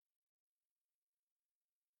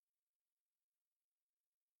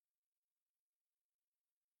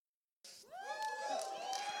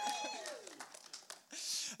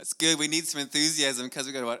That's good. We need some enthusiasm because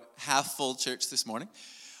we got about half full church this morning.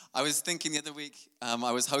 I was thinking the other week,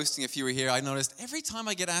 I was hosting, if you were here, I noticed every time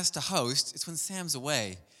I get asked to host, it's when Sam's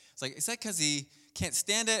away. It's like, is that because he can't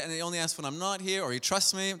stand it and he only asks when I'm not here, or he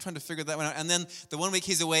trusts me? I'm trying to figure that one out. And then the one week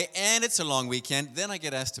he's away and it's a long weekend, then I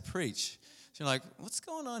get asked to preach. So you're like, what's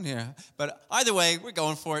going on here? But either way, we're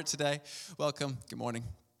going for it today. Welcome. Good morning.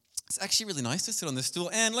 It's actually really nice to sit on this stool.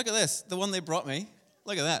 And look at this, the one they brought me.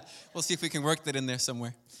 Look at that. We'll see if we can work that in there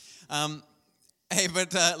somewhere.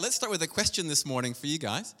 Let's start with a question this morning for you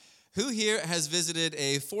guys. Who here has visited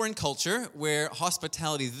a foreign culture where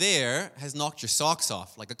hospitality there has knocked your socks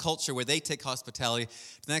off? Like a culture where they take hospitality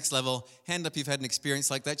to the next level. Hand up if you've had an experience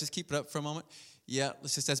like that. Just keep it up for a moment. Yeah,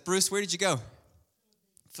 let's just ask. Bruce, where did you go?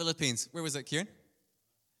 Philippines. Where was that, Kieran?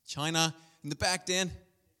 China. In the back, Dan?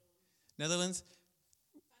 Netherlands?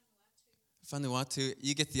 Vanuatu.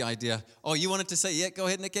 You get the idea. Oh, you wanted to say, yeah, go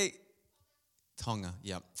ahead, Nikki. Tonga,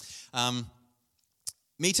 yeah.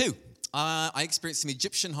 Me too. I experienced some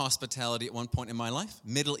Egyptian hospitality at one point in my life,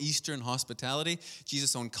 Middle Eastern hospitality,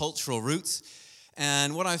 Jesus' own cultural roots.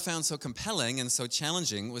 And what I found so compelling and so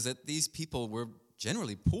challenging was that these people were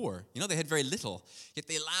generally poor. You know, they had very little, yet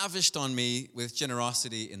they lavished on me with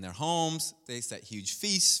generosity in their homes. They set huge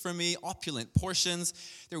feasts for me, opulent portions.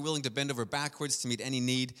 They were willing to bend over backwards to meet any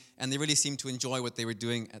need, and they really seemed to enjoy what they were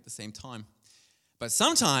doing at the same time. But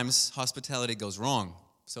sometimes hospitality goes wrong.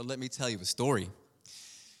 So let me tell you a story.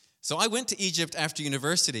 So I went to Egypt after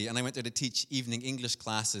university, and I went there to teach evening English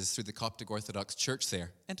classes through the Coptic Orthodox Church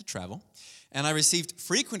there, and to travel. And I received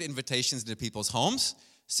frequent invitations to people's homes.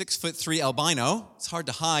 6'3" albino. It's hard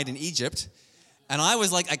to hide in Egypt. And I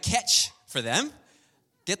was like a catch for them.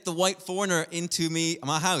 Get the white foreigner into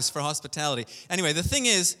my house for hospitality. Anyway, the thing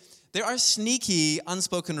is, there are sneaky,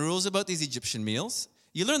 unspoken rules about these Egyptian meals.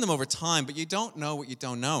 You learn them over time, but you don't know what you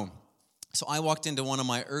don't know. So I walked into one of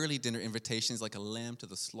my early dinner invitations like a lamb to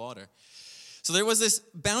the slaughter. So there was this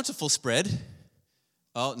bountiful spread.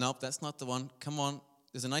 Oh, nope, that's not the one. Come on.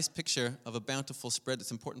 There's a nice picture of a bountiful spread.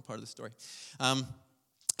 That's an important part of the story.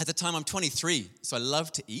 At the time, I'm 23, so I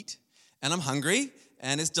love to eat. And I'm hungry,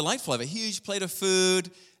 and it's delightful. I have a huge plate of food,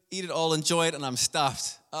 eat it all, enjoy it, and I'm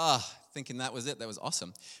stuffed. Thinking that was it. That was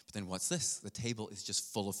awesome. But then what's this? The table is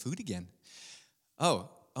just full of food again. Oh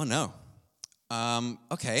no.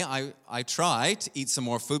 Okay, I try to eat some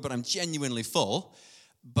more food, but I'm genuinely full.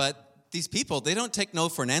 But these people, they don't take no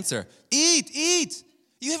for an answer. Eat!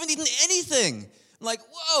 You haven't eaten anything. I'm like,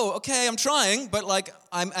 whoa, okay, I'm trying, but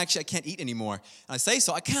I can't eat anymore. And I say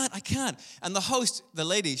so, I can't. And the host, the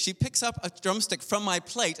lady, she picks up a drumstick from my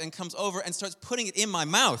plate and comes over and starts putting it in my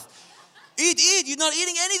mouth. Eat, you're not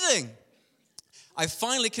eating anything. I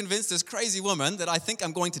finally convinced this crazy woman that I think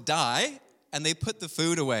I'm going to die, and they put the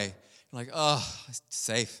food away. I'm like, it's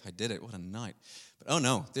safe, I did it, what a night. But oh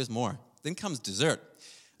no, there's more. Then comes dessert.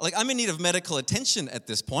 I'm in need of medical attention at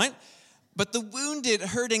this point. But the wounded,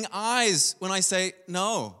 hurting eyes when I say,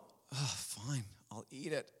 no, fine, I'll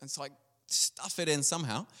eat it. And so I stuff it in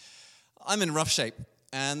somehow. I'm in rough shape.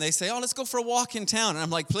 And they say, let's go for a walk in town. And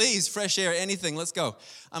I'm like, please, fresh air, anything, let's go.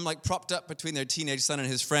 I'm propped up between their teenage son and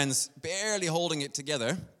his friends, barely holding it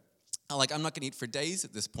together. I'm not going to eat for days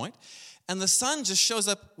at this point. And the son just shows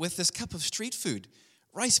up with this cup of street food,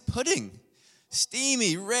 rice pudding,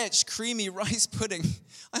 steamy, rich, creamy rice pudding.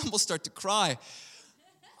 I almost start to cry.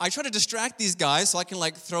 I try to distract these guys so I can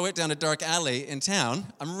throw it down a dark alley in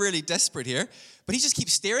town. I'm really desperate here. But he just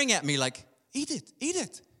keeps staring at me like, eat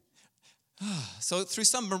it. So through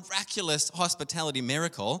some miraculous hospitality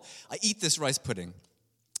miracle, I eat this rice pudding.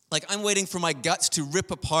 I'm waiting for my guts to rip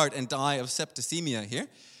apart and die of septicemia here.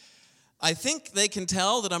 I think they can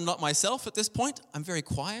tell that I'm not myself at this point. I'm very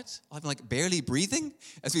quiet. I'm barely breathing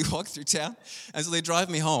as we walk through town. And so they drive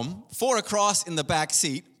me home. 4 across in the back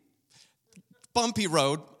seat. Bumpy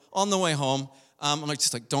road. On the way home, I'm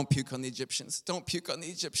don't puke on the Egyptians. Don't puke on the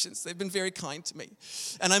Egyptians. They've been very kind to me.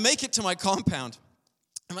 And I make it to my compound.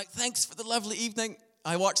 I'm like, thanks for the lovely evening.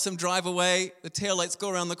 I watch them drive away. The taillights go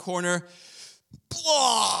around the corner.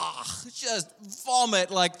 Blah! Just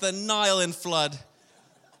vomit like the Nile in flood.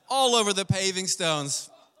 All over the paving stones.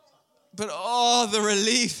 But the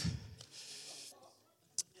relief.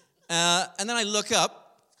 And then I look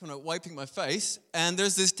up, kind of wiping my face, and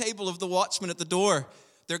there's this table of the watchmen at the door.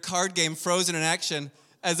 Their card game frozen in action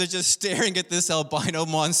as they're just staring at this albino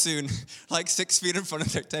monsoon 6 feet in front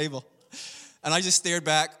of their table. And I just stared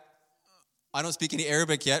back. I don't speak any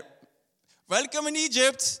Arabic yet. Welcome in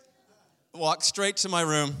Egypt. Walked straight to my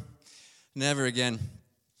room. Never again.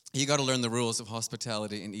 You got to learn the rules of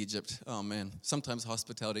hospitality in Egypt. Oh man, sometimes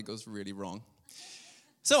hospitality goes really wrong.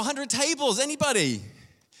 So 100 tables, anybody?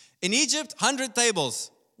 In Egypt, 100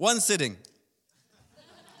 tables. One sitting.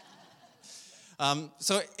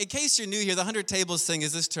 So in case you're new here, the 100 Tables thing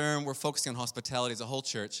is this term. We're focusing on hospitality as a whole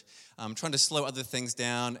church, trying to slow other things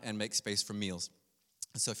down and make space for meals.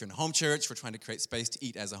 So if you're in a home church, we're trying to create space to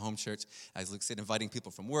eat as a home church. As Luke said, inviting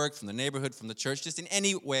people from work, from the neighborhood, from the church, just in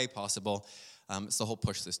any way possible. It's the whole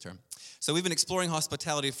push this term. So we've been exploring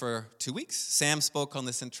hospitality for 2 weeks. Sam spoke on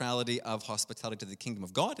the centrality of hospitality to the kingdom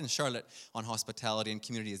of God, and Charlotte on hospitality and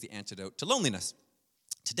community as the antidote to loneliness.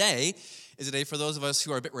 Today is a day for those of us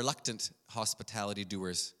who are a bit reluctant hospitality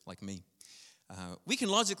doers like me. We can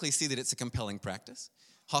logically see that it's a compelling practice.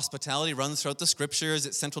 Hospitality runs throughout the scriptures.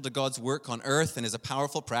 It's central to God's work on earth and is a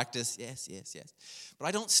powerful practice. Yes.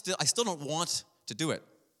 But I still don't want to do it.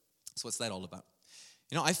 So what's that all about?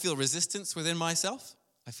 I feel resistance within myself.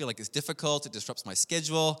 I feel like it's difficult. It disrupts my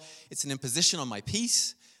schedule. It's an imposition on my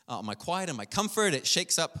peace, on my quiet and my comfort. It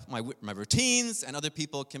shakes up my routines, and other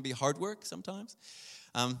people can be hard work sometimes.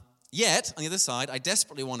 Yet, on the other side, I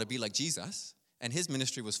desperately want to be like Jesus, and his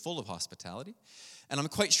ministry was full of hospitality. And I'm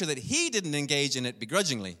quite sure that he didn't engage in it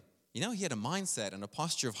begrudgingly. He had a mindset and a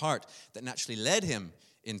posture of heart that naturally led him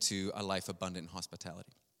into a life abundant in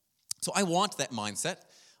hospitality. So I want that mindset.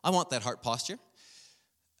 I want that heart posture.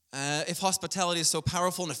 If hospitality is so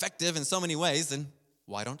powerful and effective in so many ways, then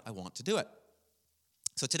why don't I want to do it?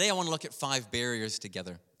 So today I want to look at 5 barriers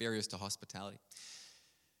to hospitality.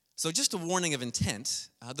 So just a warning of intent,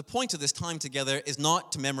 the point of this time together is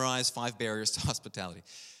not to memorize 5 barriers to hospitality.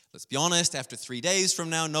 Let's be honest, after 3 days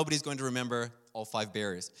from now, nobody's going to remember all 5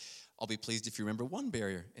 barriers. I'll be pleased if you remember 1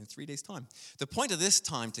 barrier in 3 days' time. The point of this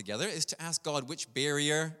time together is to ask God which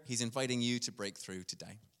barrier he's inviting you to break through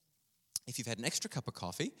today. If you've had an extra cup of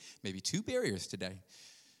coffee, maybe 2 barriers today.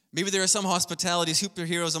 Maybe there are some hospitality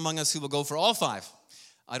superheroes among us who will go for all 5.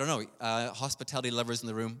 I don't know. Hospitality lovers in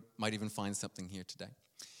the room might even find something here today.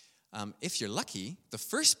 If you're lucky, the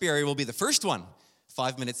first barrier will be the first one.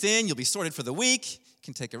 5 minutes in, you'll be sorted for the week. You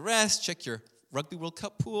can take a rest, check your Rugby World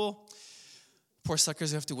Cup pool. Poor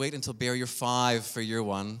suckers who have to wait until barrier 5 for year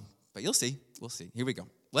 1. But you'll see. We'll see. Here we go.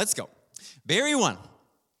 Let's go. Barrier 1.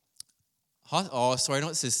 Oh, sorry, I know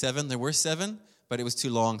it says 7. There were 7, but it was too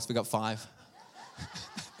long, so we got 5.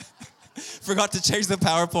 Forgot to change the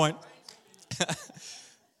PowerPoint.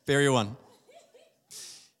 Barrier 1.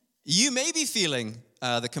 You may be feeling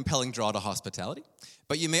the compelling draw to hospitality,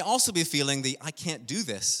 but you may also be feeling the I can't do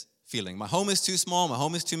this feeling. My home is too small, my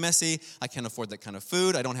home is too messy, I can't afford that kind of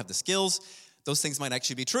food, I don't have the skills. Those things might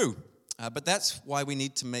actually be true. But that's why we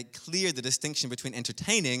need to make clear the distinction between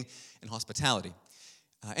entertaining and hospitality.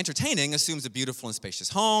 Entertaining assumes a beautiful and spacious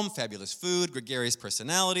home, fabulous food, gregarious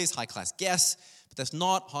personalities, high-class guests, but that's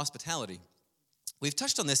not hospitality. We've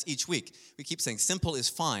touched on this each week. We keep saying simple is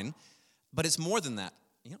fine, but it's more than that.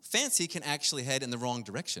 Fancy can actually head in the wrong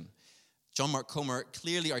direction. John Mark Comer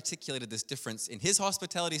clearly articulated this difference in his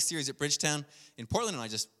hospitality series at Bridgetown in Portland, and I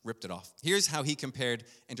just ripped it off. Here's how he compared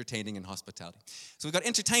entertaining and hospitality. So we've got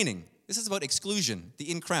entertaining. This is about exclusion,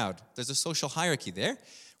 the in crowd. There's a social hierarchy there.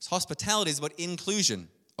 Hospitality is about inclusion,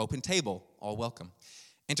 open table, all welcome.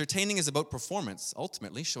 Entertaining is about performance,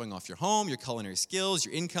 ultimately showing off your home, your culinary skills,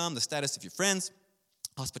 your income, the status of your friends.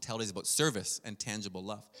 Hospitality is about service and tangible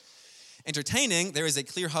love. Entertaining, there is a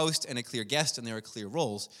clear host and a clear guest, and there are clear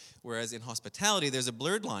roles. Whereas in hospitality, there's a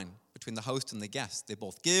blurred line between the host and the guest. They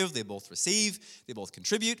both give, they both receive, they both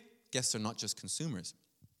contribute. Guests are not just consumers.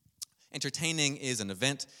 Entertaining is an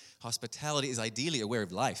event. Hospitality is ideally a way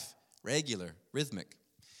of life, regular, rhythmic.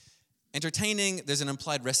 Entertaining, there's an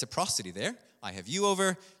implied reciprocity there. I have you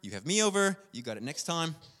over, you have me over, you got it next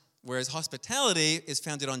time. Whereas hospitality is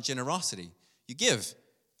founded on generosity. You give,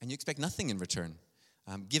 and you expect nothing in return.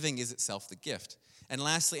 Giving is itself the gift. And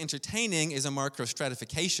lastly, entertaining is a marker of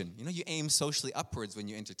stratification. You aim socially upwards when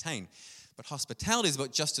you entertain. But hospitality is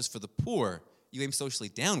about justice for the poor. You aim socially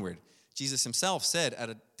downward. Jesus himself said at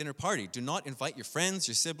a dinner party, do not invite your friends,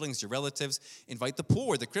 your siblings, your relatives. Invite the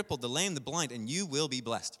poor, the crippled, the lame, the blind, and you will be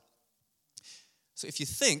blessed. So if you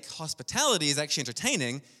think hospitality is actually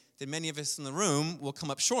entertaining, then many of us in the room will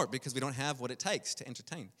come up short because we don't have what it takes to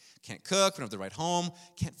entertain. Can't cook, we don't have the right home,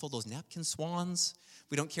 can't fold those napkin swans.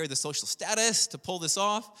 We don't carry the social status to pull this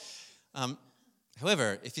off.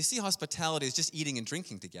 However, if you see hospitality as just eating and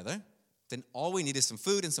drinking together, then all we need is some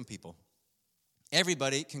food and some people.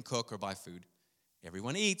 Everybody can cook or buy food.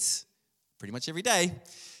 Everyone eats pretty much every day.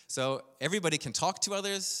 So everybody can talk to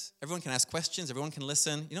others, everyone can ask questions, everyone can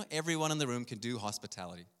listen. Everyone in the room can do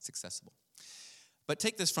hospitality. It's accessible. But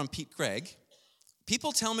take this from Pete Gregg.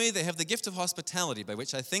 People tell me they have the gift of hospitality, by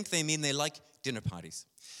which I think they mean they like dinner parties.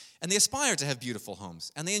 And they aspire to have beautiful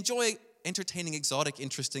homes. And they enjoy entertaining, exotic,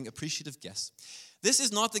 interesting, appreciative guests. This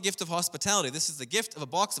is not the gift of hospitality. This is the gift of a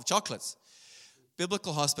box of chocolates.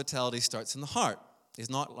 Biblical hospitality starts in the heart, and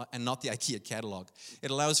not the IKEA catalog.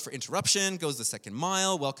 It allows for interruption, goes the second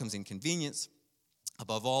mile, welcomes inconvenience.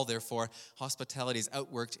 Above all, therefore, hospitality is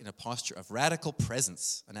outworked in a posture of radical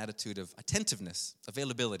presence, an attitude of attentiveness,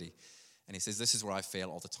 availability. And he says, this is where I fail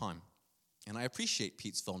all the time. And I appreciate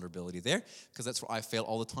Pete's vulnerability there, because that's where I fail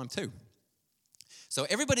all the time too. So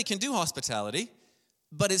everybody can do hospitality,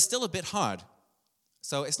 but it's still a bit hard.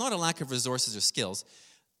 So it's not a lack of resources or skills.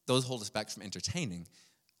 Those hold us back from entertaining.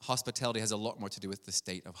 Hospitality has a lot more to do with the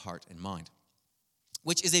state of heart and mind,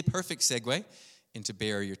 which is a perfect segue into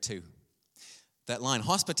barrier 2. That line,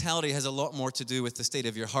 hospitality has a lot more to do with the state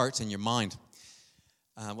of your heart and your mind.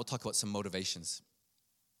 We'll talk about some motivations.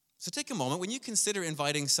 So take a moment. When you consider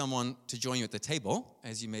inviting someone to join you at the table,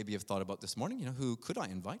 as you maybe have thought about this morning, who could I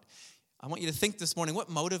invite? I want you to think this morning, what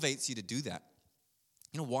motivates you to do that?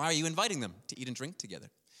 Why are you inviting them to eat and drink together?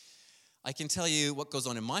 I can tell you what goes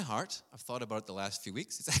on in my heart. I've thought about it the last few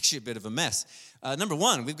weeks. It's actually a bit of a mess. Number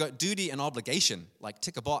one, we've got duty and obligation, like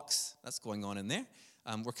tick a box. That's going on in there.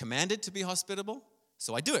 We're commanded to be hospitable,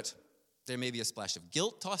 so I do it. There may be a splash of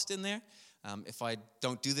guilt tossed in there. If I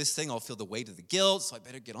don't do this thing, I'll feel the weight of the guilt, so I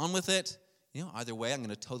better get on with it. Either way, I'm going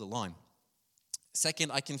to toe the line.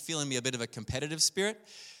 Second, I can feel in me a bit of a competitive spirit.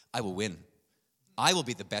 I will win. I will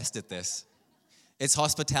be the best at this. It's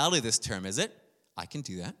hospitality this term, is it? I can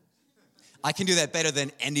do that. I can do that better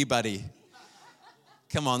than anybody.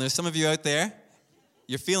 Come on, there's some of you out there.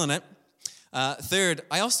 You're feeling it. Third,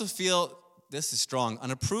 I also feel, this is strong,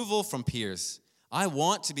 an approval from peers. I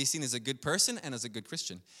want to be seen as a good person and as a good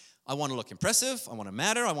Christian. I want to look impressive. I want to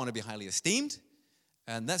matter. I want to be highly esteemed.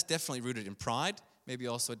 And that's definitely rooted in pride, maybe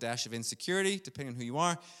also a dash of insecurity, depending on who you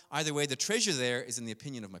are. Either way, the treasure there is in the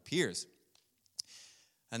opinion of my peers.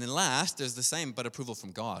 And then last, there's the same, but approval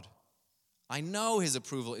from God. I know his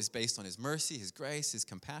approval is based on his mercy, his grace, his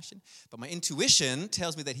compassion, but my intuition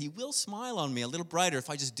tells me that he will smile on me a little brighter if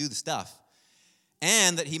I just do the stuff,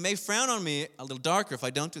 and that he may frown on me a little darker if I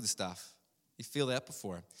don't do the stuff. You feel that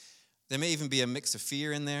before. There may even be a mix of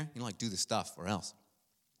fear in there, like do the stuff or else.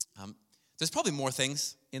 There's probably more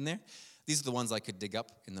things in there. These are the ones I could dig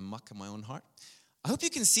up in the muck of my own heart. I hope you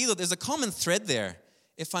can see that there's a common thread there.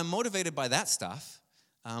 If I'm motivated by that stuff,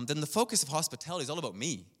 then the focus of hospitality is all about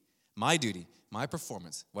me. My duty, my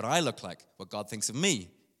performance, what I look like, what God thinks of me.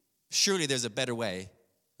 Surely there's a better way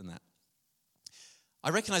than that. I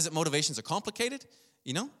recognize that motivations are complicated,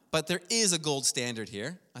 but there is a gold standard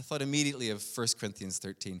here. I thought immediately of 1 Corinthians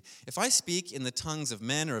 13. If I speak in the tongues of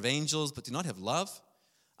men or of angels, but do not have love,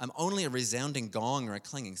 I'm only a resounding gong or a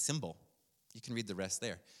clanging cymbal. You can read the rest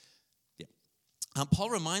there. Yeah. Paul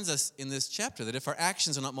reminds us in this chapter that if our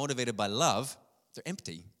actions are not motivated by love, they're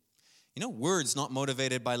empty. Words not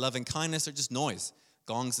motivated by love and kindness are just noise,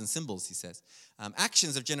 gongs and cymbals, he says.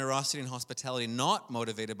 Actions of generosity and hospitality not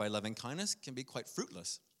motivated by love and kindness can be quite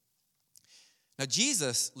fruitless. Now,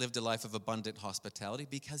 Jesus lived a life of abundant hospitality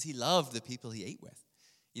because he loved the people he ate with.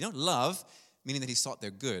 Love, meaning that he sought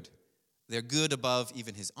their good above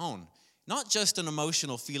even his own. Not just an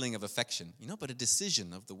emotional feeling of affection, but a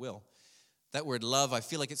decision of the will. That word love, I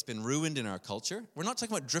feel like it's been ruined in our culture. We're not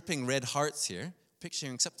talking about dripping red hearts here.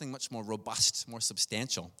 Picturing something much more robust, more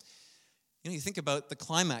substantial. You think about the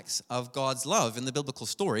climax of God's love in the biblical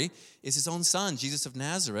story is his own son, Jesus of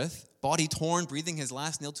Nazareth, body torn, breathing his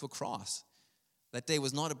last nailed to a cross. That day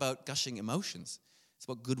was not about gushing emotions. It's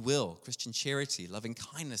about goodwill, Christian charity, loving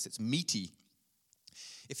kindness. It's meaty.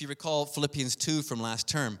 If you recall Philippians 2 from last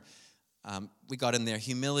term, we got in there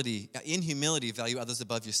humility. In humility, value others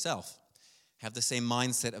above yourself. Have the same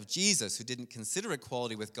mindset of Jesus, who didn't consider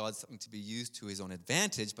equality with God something to be used to his own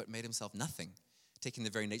advantage, but made himself nothing, taking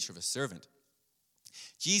the very nature of a servant.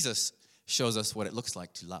 Jesus shows us what it looks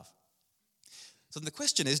like to love. So the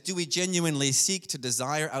question is, do we genuinely seek to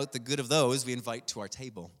desire out the good of those we invite to our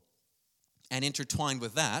table? And intertwined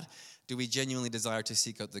with that, do we genuinely desire to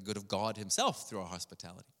seek out the good of God himself through our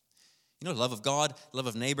hospitality? Love of God, love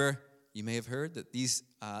of neighbor. You may have heard that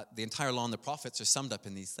the entire law and the prophets are summed up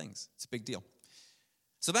in these things. It's a big deal.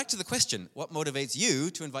 So back to the question, what motivates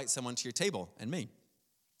you to invite someone to your table and me?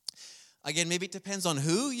 Again, maybe it depends on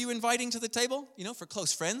who you're inviting to the table. For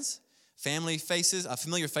close friends, family faces,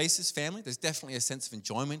 familiar faces, family, there's definitely a sense of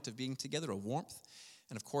enjoyment of being together, a warmth.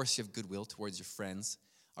 And of course, you have goodwill towards your friends.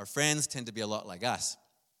 Our friends tend to be a lot like us.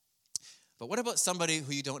 But what about somebody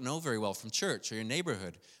who you don't know very well from church or your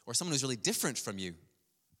neighborhood, or someone who's really different from you?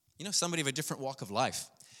 Somebody of a different walk of life,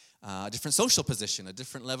 a different social position, a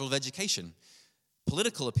different level of education,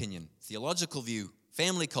 political opinion, theological view,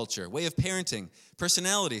 family culture, way of parenting,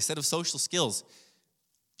 personality, set of social skills.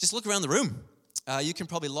 Just look around the room. You can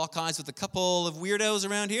probably lock eyes with a couple of weirdos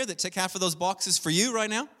around here that tick half of those boxes for you right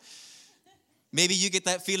now. Maybe you get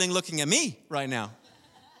that feeling looking at me right now.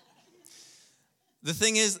 The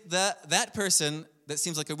thing is that that person that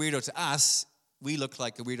seems like a weirdo to us, we look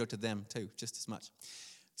like a weirdo to them too, just as much.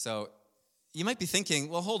 So you might be thinking,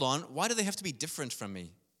 well, hold on, why do they have to be different from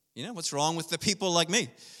me? What's wrong with the people like me?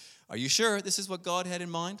 Are you sure this is what God had in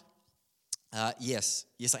mind? Yes,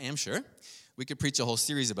 I am sure. We could preach a whole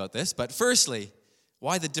series about this, but firstly,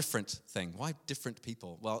 why the different thing? Why different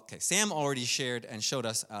people? Well, okay, Sam already shared and showed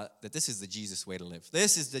us that this is the Jesus way to live.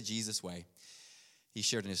 This is the Jesus way. He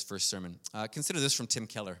shared in his first sermon. Consider this from Tim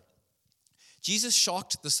Keller. Jesus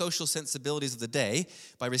shocked the social sensibilities of the day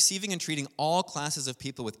by receiving and treating all classes of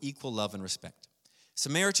people with equal love and respect.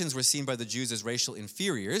 Samaritans were seen by the Jews as racial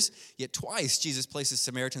inferiors, yet twice Jesus places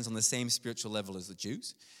Samaritans on the same spiritual level as the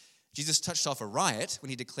Jews. Jesus touched off a riot when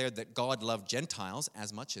he declared that God loved Gentiles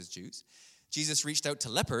as much as Jews. Jesus reached out to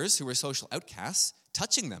lepers who were social outcasts,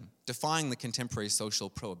 touching them, defying the contemporary social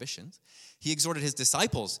prohibitions. He exhorted his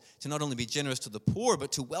disciples to not only be generous to the poor,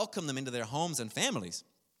 but to welcome them into their homes and families.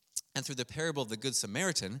 And through the parable of the Good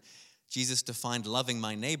Samaritan, Jesus defined loving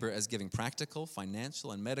my neighbor as giving practical,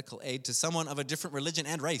 financial, and medical aid to someone of a different religion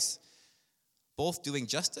and race. Both doing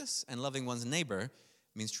justice and loving one's neighbor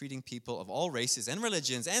means treating people of all races and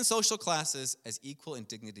religions and social classes as equal in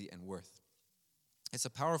dignity and worth. It's a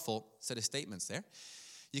powerful set of statements there.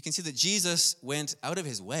 You can see that Jesus went out of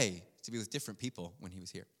his way to be with different people when he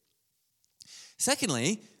was here.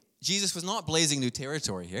 Secondly, Jesus was not blazing new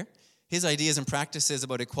territory here. His ideas and practices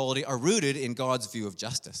about equality are rooted in God's view of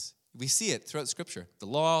justice. We see it throughout Scripture. The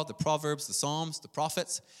law, the Proverbs, the Psalms, the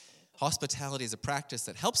prophets. Hospitality is a practice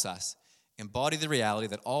that helps us embody the reality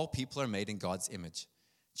that all people are made in God's image,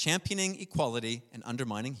 championing equality and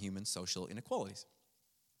undermining human social inequalities.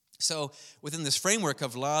 So within this framework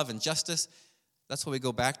of love and justice, that's why we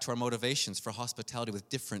go back to our motivations for hospitality with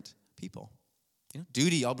different people.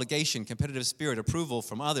 Duty, obligation, competitive spirit, approval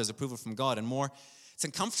from others, approval from God, and more. It's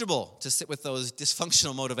uncomfortable to sit with those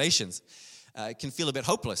dysfunctional motivations. It can feel a bit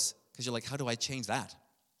hopeless because you're like, how do I change that?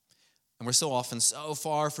 And we're so often so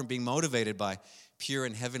far from being motivated by pure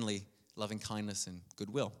and heavenly loving kindness and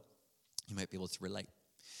goodwill. You might be able to relate.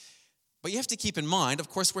 But you have to keep in mind, of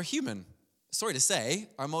course, we're human. Sorry to say,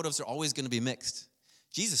 our motives are always going to be mixed.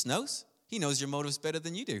 Jesus knows. He knows your motives better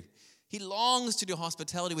than you do. He longs to do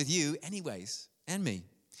hospitality with you anyways, and me.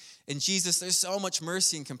 In Jesus, there's so much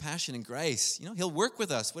mercy and compassion and grace. He'll work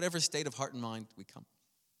with us, whatever state of heart and mind we come.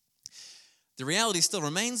 The reality still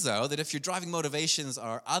remains, though, that if your driving motivations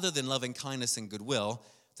are other than loving kindness and goodwill,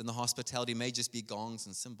 then the hospitality may just be gongs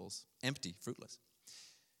and cymbals, empty, fruitless.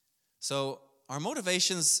 So our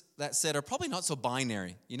motivations, that said, are probably not so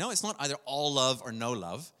binary. It's not either all love or no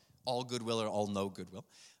love, all goodwill or all no goodwill.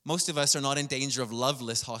 Most of us are not in danger of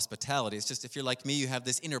loveless hospitality. It's just if you're like me, you have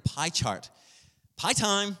this inner pie chart. Pie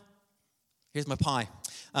time. Here's my pie.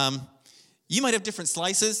 You might have different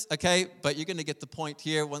slices, okay, but you're going to get the point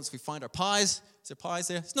here once we find our pies. Is there pies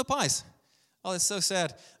there? There's no pies. Oh, that's so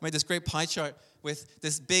sad. I made this great pie chart with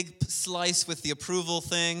this big slice with the approval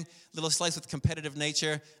thing, little slice with competitive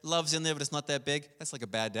nature. Love's in there, but it's not that big. That's like a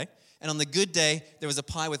bad day. And on the good day, there was a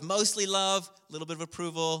pie with mostly love, a little bit of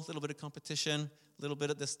approval, a little bit of competition, a little bit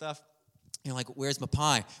of this stuff. You're like, where's my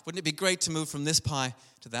pie? Wouldn't it be great to move from this pie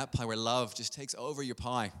to that pie where love just takes over your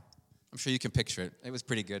pie? I'm sure you can picture it. It was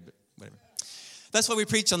pretty good, but whatever. That's what we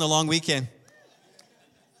preach on the long weekend.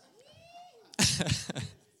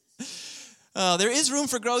 There is room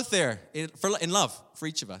for growth there in love for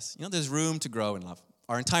each of us. There's room to grow in love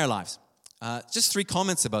our entire lives. Just 3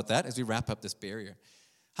 comments about that as we wrap up this barrier.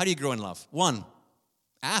 How do you grow in love? 1,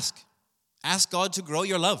 ask. Ask God to grow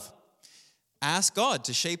your love. Ask God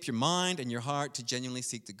to shape your mind and your heart to genuinely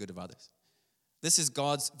seek the good of others. This is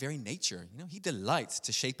God's very nature. He delights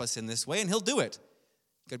to shape us in this way, and he'll do it.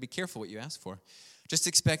 You've got to be careful what you ask for. Just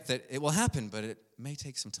expect that it will happen, but it may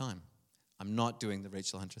take some time. I'm not doing the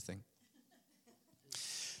Rachel Hunter thing.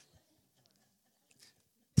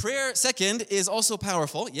 Prayer, second, is also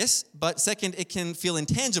powerful, yes, but second, it can feel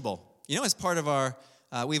intangible. As part of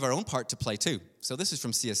we have our own part to play too. So this is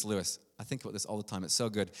from C.S. Lewis. I think about this all the time. It's so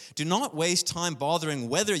good. Do not waste time bothering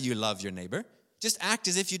whether you love your neighbor. Just act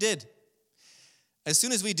as if you did. As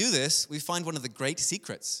soon as we do this, we find one of the great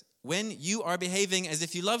secrets. When you are behaving as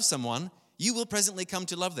if you love someone, you will presently come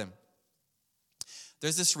to love them.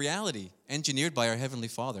 There's this reality engineered by our Heavenly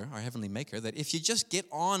Father, our Heavenly Maker, that if you just get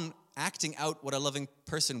on acting out what a loving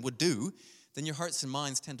person would do, then your hearts and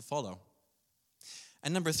minds tend to follow.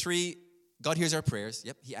 And number 3, God hears our prayers.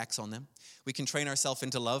 Yep, he acts on them. We can train ourselves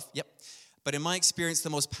into love. Yep. But in my experience, the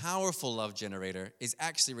most powerful love generator is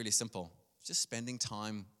actually really simple. It's just spending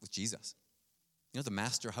time with Jesus. The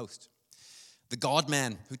master host. The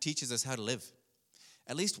God-man who teaches us how to live.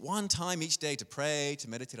 At least one time each day to pray, to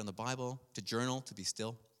meditate on the Bible, to journal, to be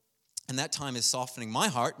still. And that time is softening my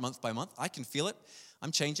heart month by month. I can feel it.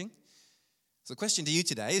 I'm changing. So the question to you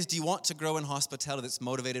today is, do you want to grow in hospitality that's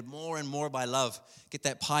motivated more and more by love? Get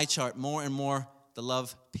that pie chart, more and more the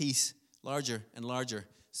love piece, larger and larger,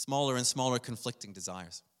 smaller and smaller conflicting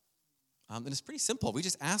desires. And it's pretty simple. We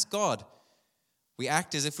just ask God. We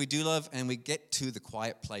act as if we do love, and we get to the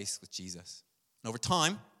quiet place with Jesus. And over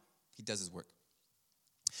time, he does his work.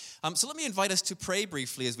 So let me invite us to pray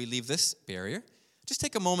briefly as we leave this barrier. Just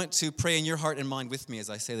take a moment to pray in your heart and mind with me as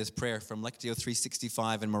I say this prayer from Lectio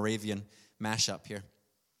 365 and Moravian mashup here.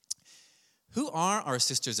 Who are our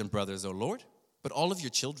sisters and brothers, O Lord, but all of your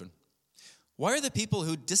children? Why are the people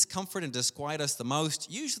who discomfort and disquiet us the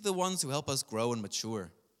most usually the ones who help us grow and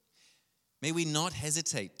mature? May we not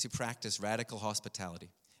hesitate to practice radical hospitality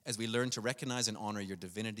as we learn to recognize and honor your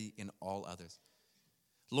divinity in all others.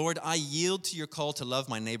 Lord, I yield to your call to love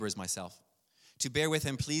my neighbor as myself, to bear with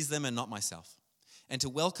and please them and not myself, and to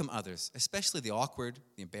welcome others, especially the awkward,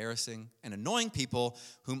 the embarrassing, and annoying people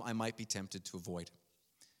whom I might be tempted to avoid.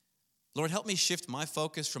 Lord, help me shift my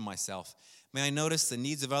focus from myself. May I notice the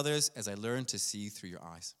needs of others as I learn to see through your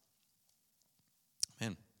eyes.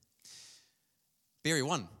 Amen. Barrier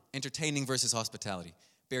 1, entertaining versus hospitality.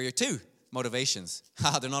 Barrier 2, motivations.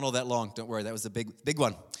 They're not all that long. Don't worry, that was the big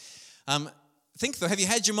one. Think though, have you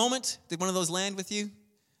had your moment? Did one of those land with you?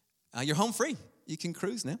 You're home free. You can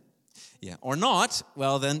cruise now. Yeah, or not,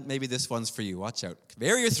 well then maybe this one's for you. Watch out.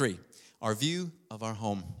 Barrier 3, our view of our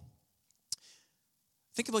home.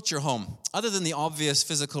 Think about your home. Other than the obvious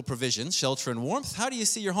physical provisions, shelter and warmth, how do you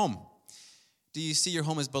see your home? Do you see your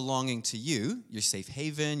home as belonging to you, your safe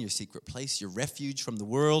haven, your secret place, your refuge from the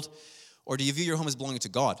world? Or do you view your home as belonging to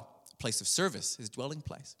God, a place of service, his dwelling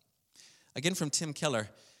place? Again, from Tim Keller,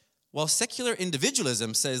 while secular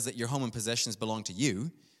individualism says that your home and possessions belong to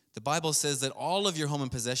you, the Bible says that all of your home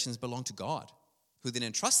and possessions belong to God, who then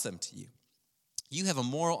entrusts them to you. You have a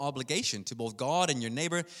moral obligation to both God and your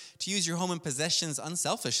neighbor to use your home and possessions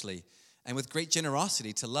unselfishly and with great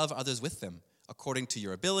generosity to love others with them, according to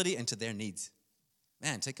your ability and to their needs.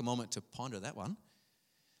 Man, take a moment to ponder that one.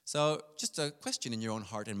 So, just a question in your own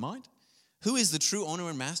heart and mind. Who is the true owner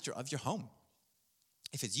and master of your home?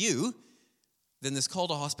 If it's you, then this call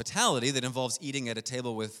to hospitality that involves eating at a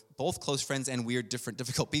table with both close friends and weird, different,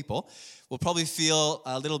 difficult people will probably feel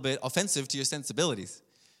a little bit offensive to your sensibilities.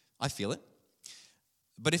 I feel it.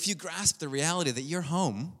 But if you grasp the reality that your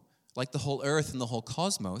home, like the whole earth and the whole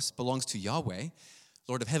cosmos, belongs to Yahweh,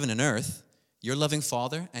 Lord of heaven and earth, your loving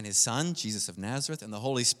Father and his Son, Jesus of Nazareth, and the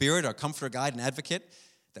Holy Spirit, our comforter, guide, and advocate,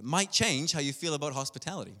 that might change how you feel about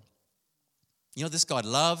hospitality. This God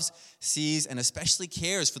loves, sees, and especially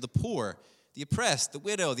cares for the poor, the oppressed, the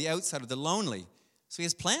widow, the outsider, the lonely. So he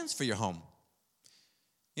has plans for your home.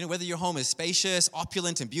 Whether your home is spacious,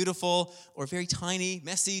 opulent, and beautiful, or very tiny,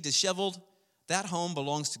 messy, disheveled, that home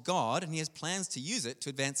belongs to God, and he has plans to use it to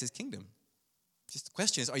advance his kingdom. Just the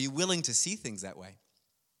question is, are you willing to see things that way?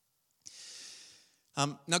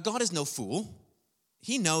 Now, God is no fool.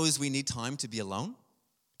 He knows we need time to be alone,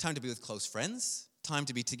 time to be with close friends, time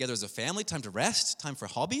to be together as a family, time to rest, time for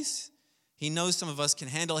hobbies. He knows some of us can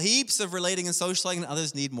handle heaps of relating and socializing, and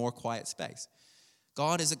others need more quiet space.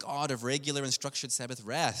 God is a God of regular and structured Sabbath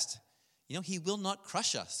rest. He will not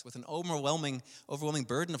crush us with an overwhelming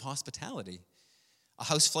burden of hospitality. A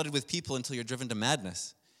house flooded with people until you're driven to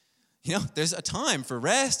madness. There's a time for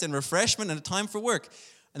rest and refreshment and a time for work.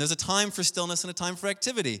 And there's a time for stillness and a time for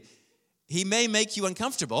activity. He may make you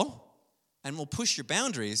uncomfortable and will push your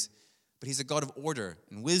boundaries, but he's a God of order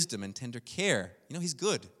and wisdom and tender care. He's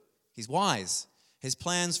good. He's wise. His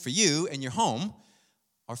plans for you and your home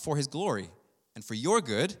are for his glory and for your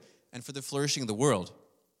good and for the flourishing of the world.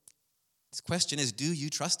 This question is, do you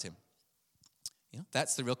trust him?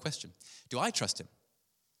 That's the real question. Do I trust him?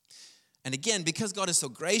 And again, because God is so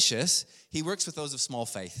gracious, he works with those of small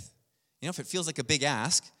faith. If it feels like a big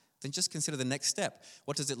ask, then just consider the next step.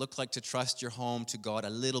 What does it look like to trust your home to God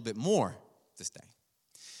a little bit more this day?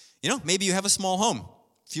 Maybe you have a small home.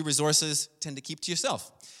 Few resources, tend to keep to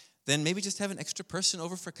yourself. Then maybe just have an extra person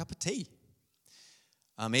over for a cup of tea.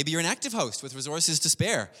 Maybe you're an active host with resources to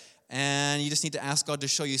spare, and you just need to ask God to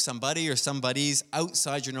show you somebody or somebodies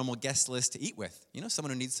outside your normal guest list to eat with.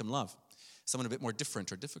 Someone who needs some love, someone a bit more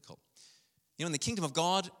different or difficult. In the kingdom of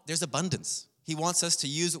God, there's abundance. He wants us to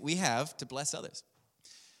use what we have to bless others.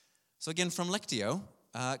 So again, from Lectio,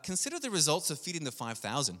 consider the results of feeding the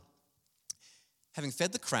 5,000. Having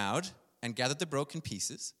fed the crowd and gathered the broken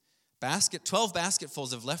pieces, 12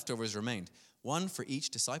 basketfuls of leftovers remained, one for each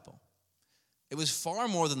disciple. It was far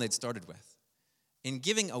more than they'd started with. In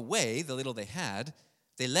giving away the little they had,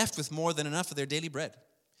 they left with more than enough of their daily bread.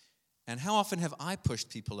 And how often have I pushed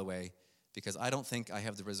people away because I don't think I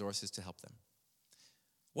have the resources to help them?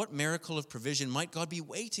 What miracle of provision might God be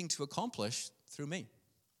waiting to accomplish through me?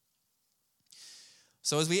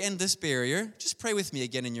 So as we end this barrier, just pray with me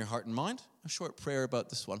again in your heart and mind. A short prayer about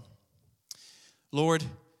this one. Lord,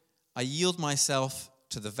 I yield myself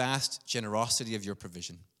to the vast generosity of your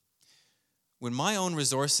provision. When my own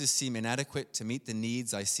resources seem inadequate to meet the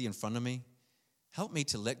needs I see in front of me, help me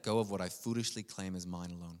to let go of what I foolishly claim as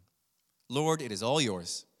mine alone. Lord, it is all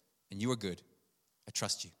yours, and you are good. I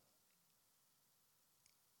trust you.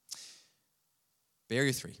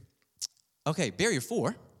 Barrier 3. Okay, barrier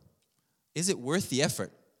 4. Is it worth the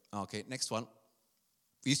effort? Okay, next one.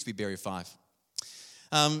 It used to be barrier 5.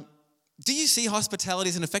 Do you see hospitality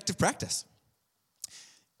as an effective practice?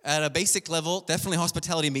 At a basic level, definitely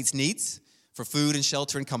hospitality meets needs for food and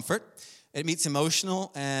shelter and comfort. It meets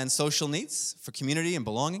emotional and social needs for community and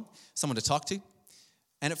belonging, someone to talk to.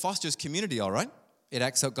 And it fosters community, all right? It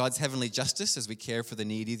acts out God's heavenly justice as we care for the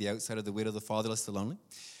needy, the outsider, the widow, the fatherless, the lonely.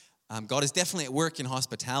 God is definitely at work in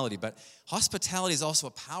hospitality, but hospitality is also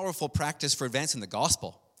a powerful practice for advancing the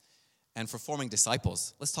gospel and for forming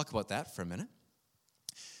disciples. Let's talk about that for a minute.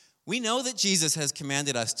 We know that Jesus has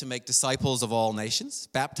commanded us to make disciples of all nations,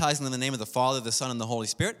 baptizing them in the name of the Father, the Son, and the Holy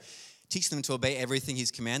Spirit, teaching them to obey everything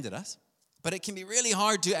he's commanded us. But it can be really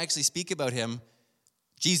hard to actually speak about him,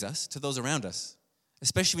 Jesus, to those around us,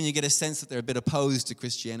 especially when you get a sense that they're a bit opposed to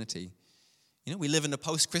Christianity. You know, we live in a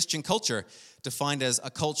post-Christian culture defined as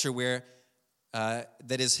a culture where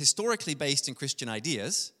that is historically based in Christian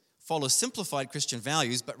ideas, follows simplified Christian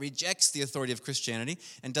values, but rejects the authority of Christianity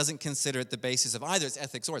and doesn't consider it the basis of either its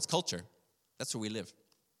ethics or its culture. That's where we live.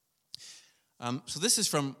 So this is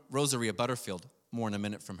from Rosaria Butterfield, more in a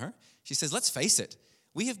minute from her. She says, let's face it,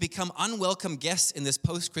 we have become unwelcome guests in this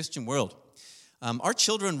post-Christian world. Our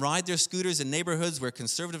children ride their scooters in neighborhoods where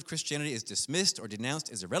conservative Christianity is dismissed or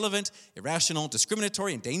denounced as irrelevant, irrational,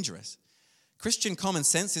 discriminatory, and dangerous. Christian common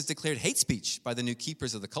sense is declared hate speech by the new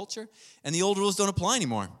keepers of the culture, and the old rules don't apply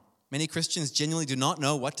anymore. Many Christians genuinely do not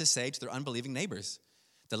know what to say to their unbelieving neighbors.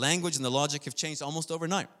 The language and the logic have changed almost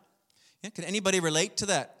overnight. Yeah, can anybody relate to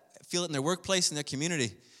that? Feel it in their workplace, in their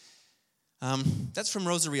community? That's from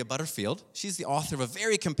Rosaria Butterfield. She's the author of a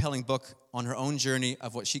very compelling book on her own journey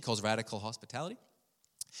of what she calls radical hospitality.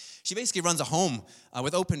 She basically runs a home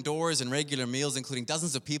with open doors and regular meals, including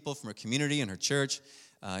dozens of people from her community and her church,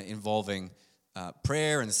 involving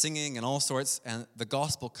prayer and singing and all sorts. And the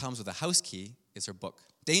gospel comes with a house key, is her book.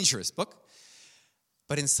 Dangerous book.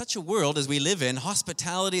 But in such a world as we live in,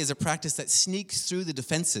 hospitality is a practice that sneaks through the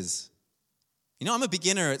defenses. You know, I'm a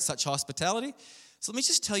beginner at such hospitality. So let me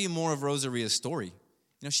just tell you more of Rosaria's story. You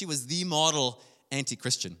know, she was the model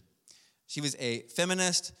anti-Christian. She was a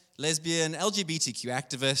feminist, lesbian, LGBTQ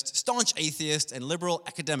activist, staunch atheist, and liberal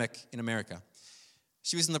academic in America.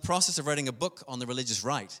 She was in the process of writing a book on the religious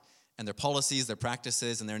right and their policies, their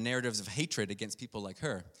practices, and their narratives of hatred against people like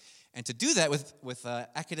her. And to do that with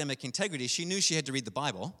academic integrity, she knew she had to read the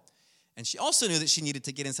Bible, and she also knew that she needed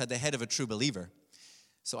to get inside the head of a true believer.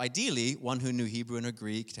 So ideally, one who knew Hebrew and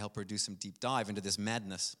Greek to help her do some deep dive into this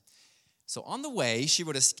madness. So on the way, she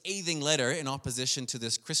wrote a scathing letter in opposition to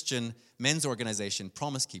this Christian men's organization,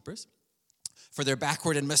 Promise Keepers, for their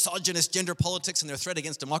backward and misogynist gender politics and their threat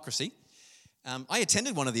against democracy. I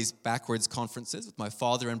attended one of these backwards conferences with my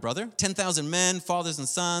father and brother. 10,000 men, fathers and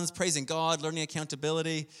sons, praising God, learning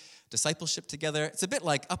accountability, discipleship together. It's a bit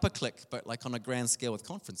like Up a Click, but like on a grand scale with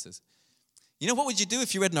conferences. You know, what would you do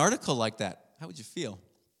if you read an article like that? How would you feel?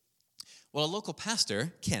 Well, a local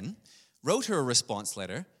pastor, Ken, wrote her a response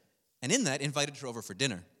letter, and in that invited her over for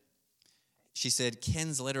dinner. She said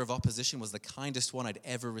Ken's letter of opposition was the kindest one I'd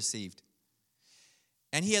ever received.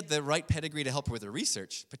 And he had the right pedigree to help her with her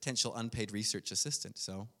research, potential unpaid research assistant.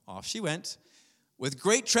 So off she went. With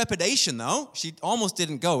great trepidation, though, she almost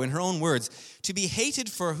didn't go. In her own words, to be hated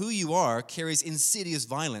for who you are carries insidious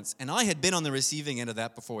violence. And I had been on the receiving end of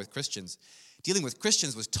that before with Christians. Dealing with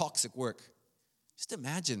Christians was toxic work. Just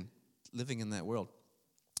imagine living in that world.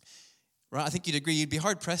 Right? I think you'd agree you'd be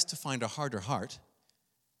hard-pressed to find a harder heart.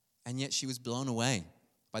 And yet she was blown away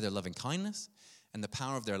by their loving kindness and the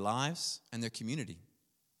power of their lives and their community.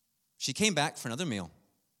 She came back for another meal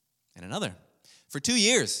and another for 2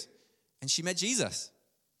 years, and she met Jesus.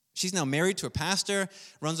 She's now married to a pastor,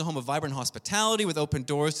 runs a home of vibrant hospitality with open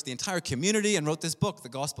doors to the entire community, and wrote this book, The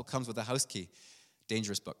Gospel Comes with a House Key.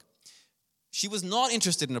 dangerous book. She was not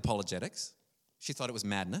interested in apologetics. She thought it was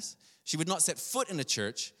madness. She would not set foot in a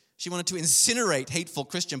church. She wanted to incinerate hateful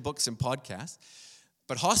Christian books and podcasts.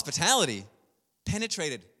 But hospitality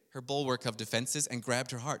penetrated her bulwark of defenses and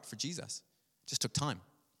grabbed her heart for Jesus. It just took time.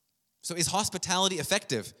 So is hospitality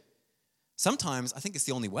effective? Sometimes I think it's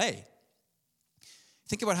the only way.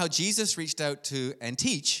 Think about how Jesus reached out to and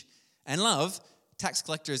teach and love tax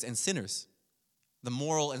collectors and sinners, the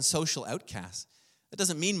moral and social outcasts. That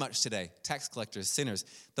doesn't mean much today, tax collectors, sinners.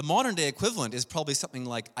 The modern day equivalent is probably something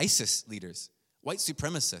like ISIS leaders, white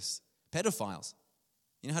supremacists, pedophiles.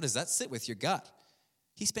 You know, how does that sit with your gut?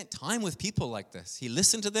 He spent time with people like this. He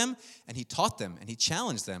listened to them, and he taught them, and he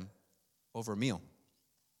challenged them over a meal.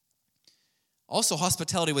 Also,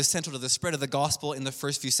 hospitality was central to the spread of the gospel in the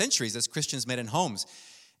first few centuries as Christians met in homes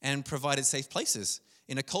and provided safe places.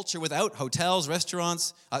 In a culture without hotels,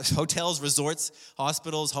 restaurants, resorts,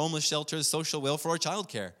 hospitals, homeless shelters, social welfare, or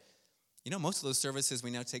childcare. You know, most of those services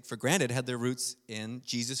we now take for granted had their roots in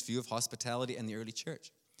Jesus' view of hospitality and the early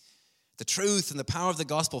church. The truth and the power of the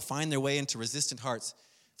gospel find their way into resistant hearts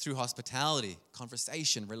through hospitality,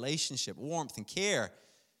 conversation, relationship, warmth, and care.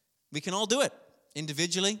 We can all do it,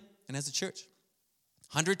 individually and as a church.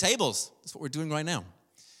 100 tables, that's what we're doing right now.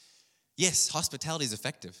 Yes, hospitality is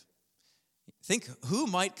effective. Think who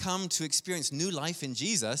might come to experience new life in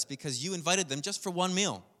Jesus because you invited them just for one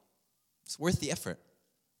meal. It's worth the effort.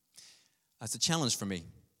 That's a challenge for me.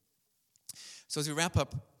 So as we wrap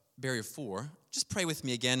up Barrier 4, just pray with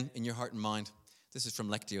me again in your heart and mind. This is from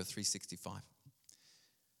Lectio 365.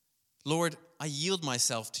 Lord, I yield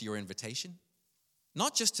myself to your invitation,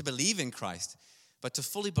 not just to believe in Christ, but to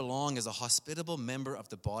fully belong as a hospitable member of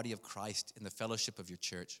the body of Christ in the fellowship of your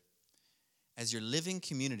church. As your living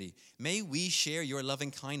community, may we share your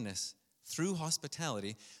loving kindness through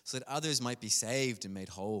hospitality so that others might be saved and made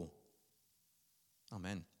whole.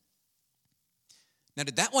 Amen. Now,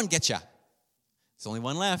 did that one get you? There's only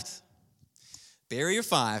one left. Barrier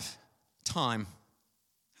 5, time.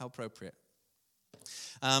 How appropriate.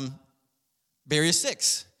 Barrier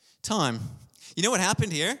 6, time. You know what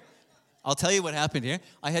happened here? I'll tell you what happened here.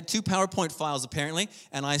 I had 2 PowerPoint files apparently,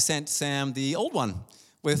 and I sent Sam the old one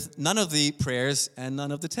with none of the prayers and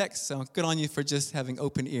none of the text. So good on you for just having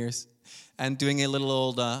open ears and doing a little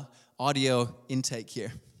old audio intake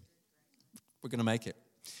here. We're going to make it.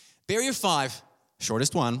 Barrier 5,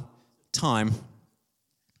 shortest one, time.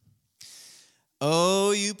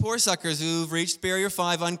 Oh, you poor suckers who've reached barrier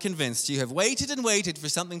 5 unconvinced. You have waited and waited for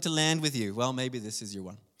something to land with you. Well, maybe this is your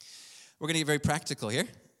one. We're going to get very practical here.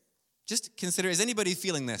 Just consider, is anybody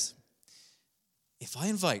feeling this? If I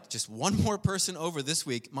invite just one more person over this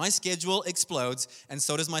week, my schedule explodes, and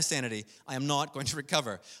so does my sanity. I am not going to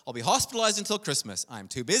recover. I'll be hospitalized until Christmas. I am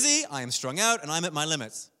too busy, I am strung out, and I'm at my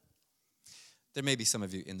limits. There may be some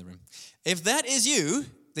of you in the room. If that is you,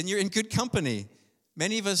 then you're in good company.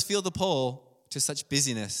 Many of us feel the pull to such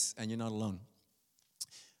busyness, and you're not alone.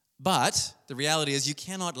 But the reality is you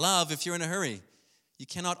cannot love if you're in a hurry. You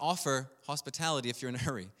cannot offer hospitality if you're in a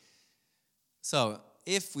hurry. So,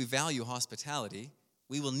 if we value hospitality,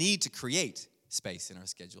 we will need to create space in our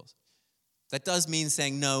schedules. That does mean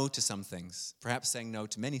saying no to some things, perhaps saying no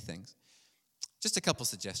to many things. Just a couple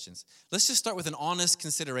suggestions. Let's just start with an honest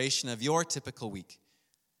consideration of your typical week.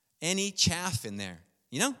 Any chaff in there,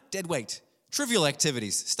 dead weight, trivial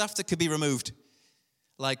activities, stuff that could be removed,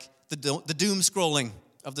 like the doom scrolling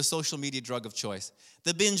of the social media drug of choice,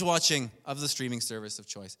 the binge watching of the streaming service of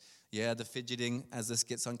choice. Yeah, the fidgeting as this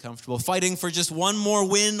gets uncomfortable. Fighting for just one more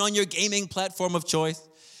win on your gaming platform of choice.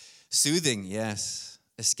 Soothing, yes.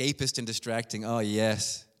 Escapist and distracting, oh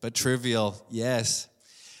yes. But trivial, yes.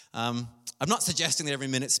 I'm not suggesting that every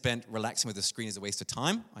minute spent relaxing with the screen is a waste of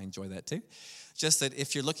time. I enjoy that too. Just that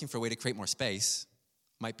if you're looking for a way to create more space,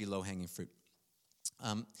 might be low-hanging fruit.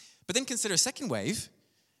 But then consider a second wave.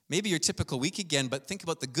 Maybe your typical week again, but think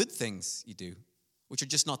about the good things you do, which are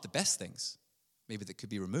just not the best things. Maybe that could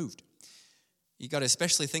be removed. You got to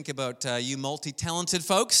especially think about you multi-talented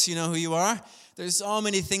folks. You know who you are. There's so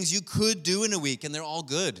many things you could do in a week, and they're all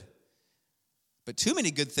good. But too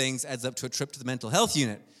many good things adds up to a trip to the mental health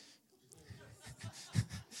unit.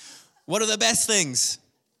 What are the best things?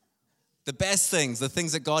 The best things, the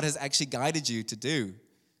things that God has actually guided you to do.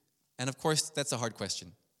 And of course, that's a hard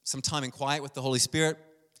question. Some time in quiet with the Holy Spirit,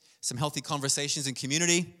 some healthy conversations in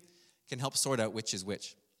community can help sort out which is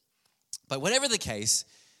which. But whatever the case,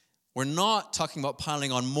 we're not talking about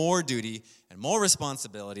piling on more duty and more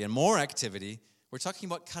responsibility and more activity. We're talking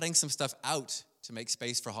about cutting some stuff out to make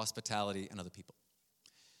space for hospitality and other people.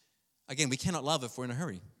 Again, we cannot love if we're in a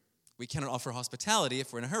hurry. We cannot offer hospitality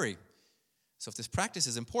if we're in a hurry. So if this practice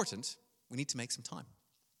is important, we need to make some time.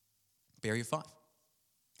 Barrier 5.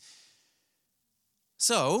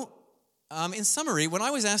 So, in summary, when I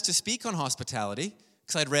was asked to speak on hospitality,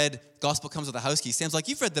 because I'd read Gospel Comes with a House Key, Sam's like,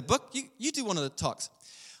 you've read the book, you do one of the talks.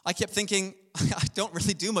 I kept thinking, I don't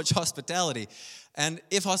really do much hospitality. And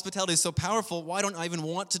if hospitality is so powerful, why don't I even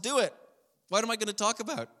want to do it? What am I going to talk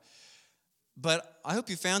about? But I hope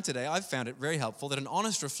you found today, I've found it very helpful, that an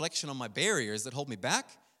honest reflection on my barriers that hold me back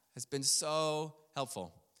has been so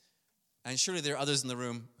helpful. And surely there are others in the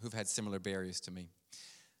room who've had similar barriers to me.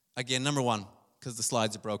 Again, number 1, because the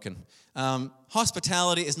slides are broken.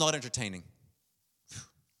 Hospitality is not entertaining.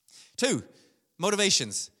 2,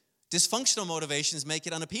 motivations. Dysfunctional motivations make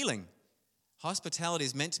it unappealing. Hospitality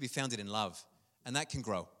is meant to be founded in love, and that can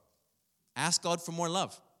grow. Ask God for more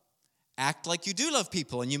love. Act like you do love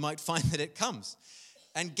people, and you might find that it comes.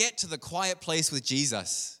 And get to the quiet place with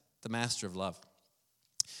Jesus, the master of love.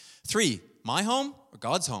 3, my home or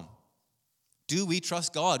God's home? Do we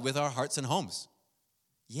trust God with our hearts and homes?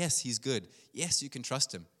 Yes, he's good. Yes, you can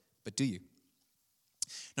trust him, but do you?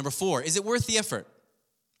 Number 4, is it worth the effort?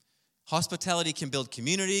 Hospitality can build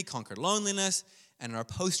community, conquer loneliness, and in our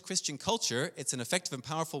post-Christian culture, it's an effective and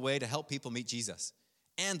powerful way to help people meet Jesus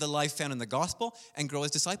and the life found in the gospel and grow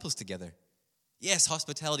as disciples together. Yes,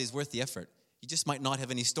 hospitality is worth the effort. You just might not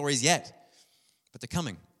have any stories yet, but they're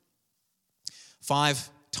coming. 5,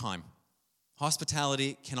 time.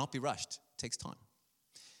 Hospitality cannot be rushed. It takes time.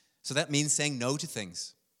 So that means saying no to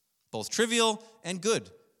things, both trivial and good,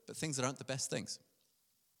 but things that aren't the best things.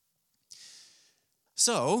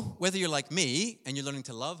 So, whether you're like me and you're learning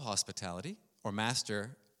to love hospitality or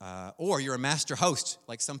you're a master host,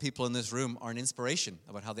 like some people in this room are an inspiration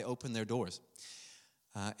about how they open their doors.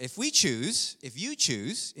 If you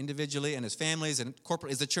choose individually and as families and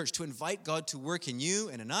corporately as a church to invite God to work in you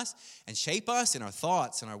and in us and shape us in our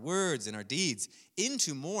thoughts and our words and our deeds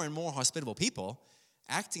into more and more hospitable people,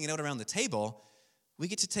 acting it out around the table, we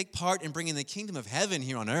get to take part in bringing the kingdom of heaven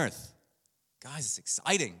here on earth. Guys, it's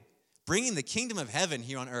exciting. Bringing the kingdom of heaven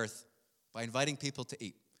here on earth by inviting people to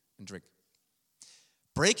eat and drink.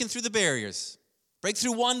 Breaking through the barriers. Break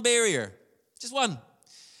through one barrier. Just one.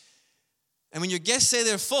 And when your guests say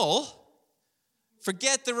they're full,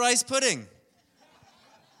 forget the rice pudding.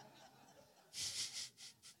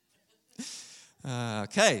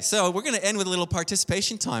 Okay, so we're going to end with a little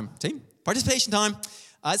participation time. Team, participation time.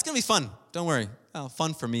 It's going to be fun. Don't worry. Well,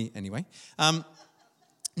 fun for me anyway.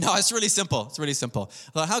 No, it's really simple. It's really simple.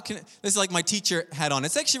 This is like my teacher hat on.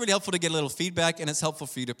 It's actually really helpful to get a little feedback, and it's helpful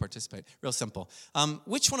for you to participate. Real simple.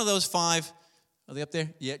 Which one of those 5, are they up there?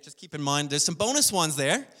 Yeah, just keep in mind, there's some bonus ones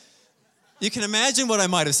there. You can imagine what I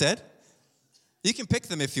might have said. You can pick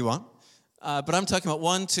them if you want. But I'm talking about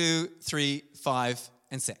 1, 2, 3, 5,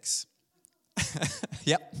 and 6.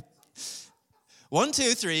 Yep. 1, 2,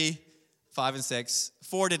 3, 5, and 6.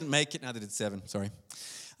 4 didn't make it. Now they did 7. Sorry.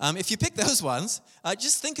 If you pick those ones,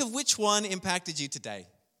 just think of which one impacted you today.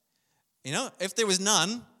 You know, if there was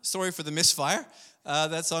none, sorry for the misfire.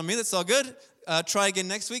 That's on me. That's all good. Try again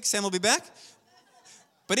next week. Sam will be back.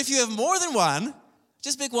 But if you have more than one,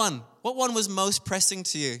 just pick one. What one was most pressing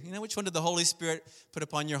to you? You know, which one did the Holy Spirit put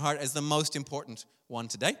upon your heart as the most important one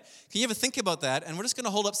today? Can you ever think about that? And we're just going to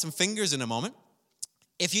hold up some fingers in a moment.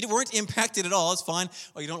 If you weren't impacted at all, it's fine.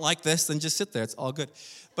 Or you don't like this, then just sit there. It's all good.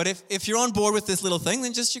 But if you're on board with this little thing,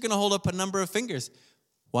 then you're going to hold up a number of fingers.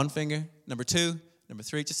 1 finger, number 2, number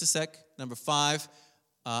 3, just a sec, number 5,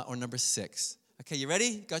 or number 6. Okay, you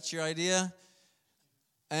ready? Got your idea?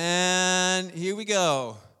 And here we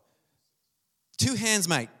go. 2 hands,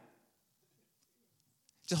 mate.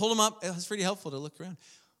 Just hold them up. It's really helpful to look around.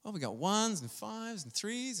 Oh, we got 1s and 5s and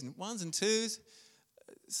 3s and 1s and 2s.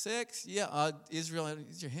 6, yeah. Israel,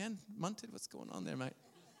 is your hand munted? What's going on there, mate?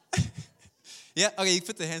 Yeah, okay, you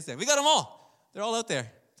put the hands down. We got them all. They're all out there.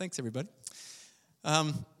 Thanks, everybody.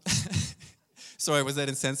 Sorry, was that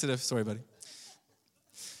insensitive? Sorry, buddy.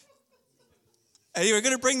 Anyway, we're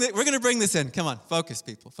going to bring this in. Come on, focus,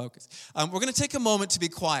 people, focus. We're going to take a moment to be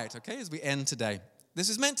quiet, okay, as we end today. This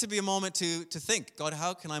is meant to be a moment to think, God,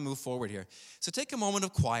 how can I move forward here? So take a moment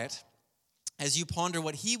of quiet as you ponder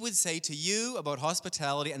what he would say to you about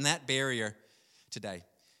hospitality and that barrier today.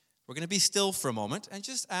 We're going to be still for a moment and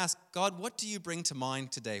just ask, God, what do you bring to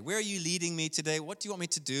mind today? Where are you leading me today? What do you want me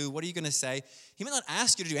to do? What are you going to say? He might not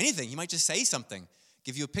ask you to do anything. He might just say something,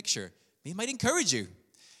 give you a picture. He might encourage you.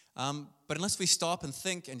 But unless we stop and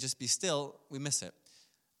think and just be still, we miss it.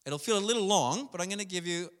 It'll feel a little long, but I'm going to give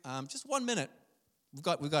you just 1 minute. We've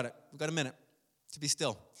got it. We've got a minute to be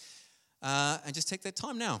still. And just take that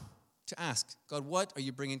time now to ask, God, what are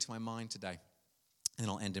you bringing to my mind today? And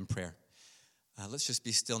I'll end in prayer. Let's just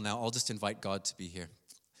be still now. I'll just invite God to be here.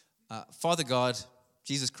 Father God,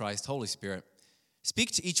 Jesus Christ, Holy Spirit,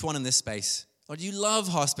 speak to each one in this space. Lord, you love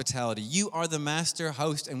hospitality. You are the master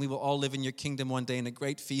host, and we will all live in your kingdom one day in a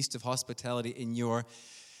great feast of hospitality in your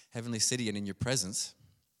heavenly city and in your presence.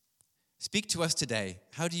 Speak to us today.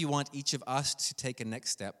 How do you want each of us to take a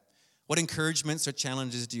next step? What encouragements or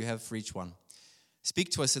challenges do you have for each one?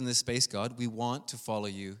 Speak to us in this space, God. We want to follow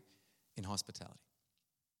you in hospitality.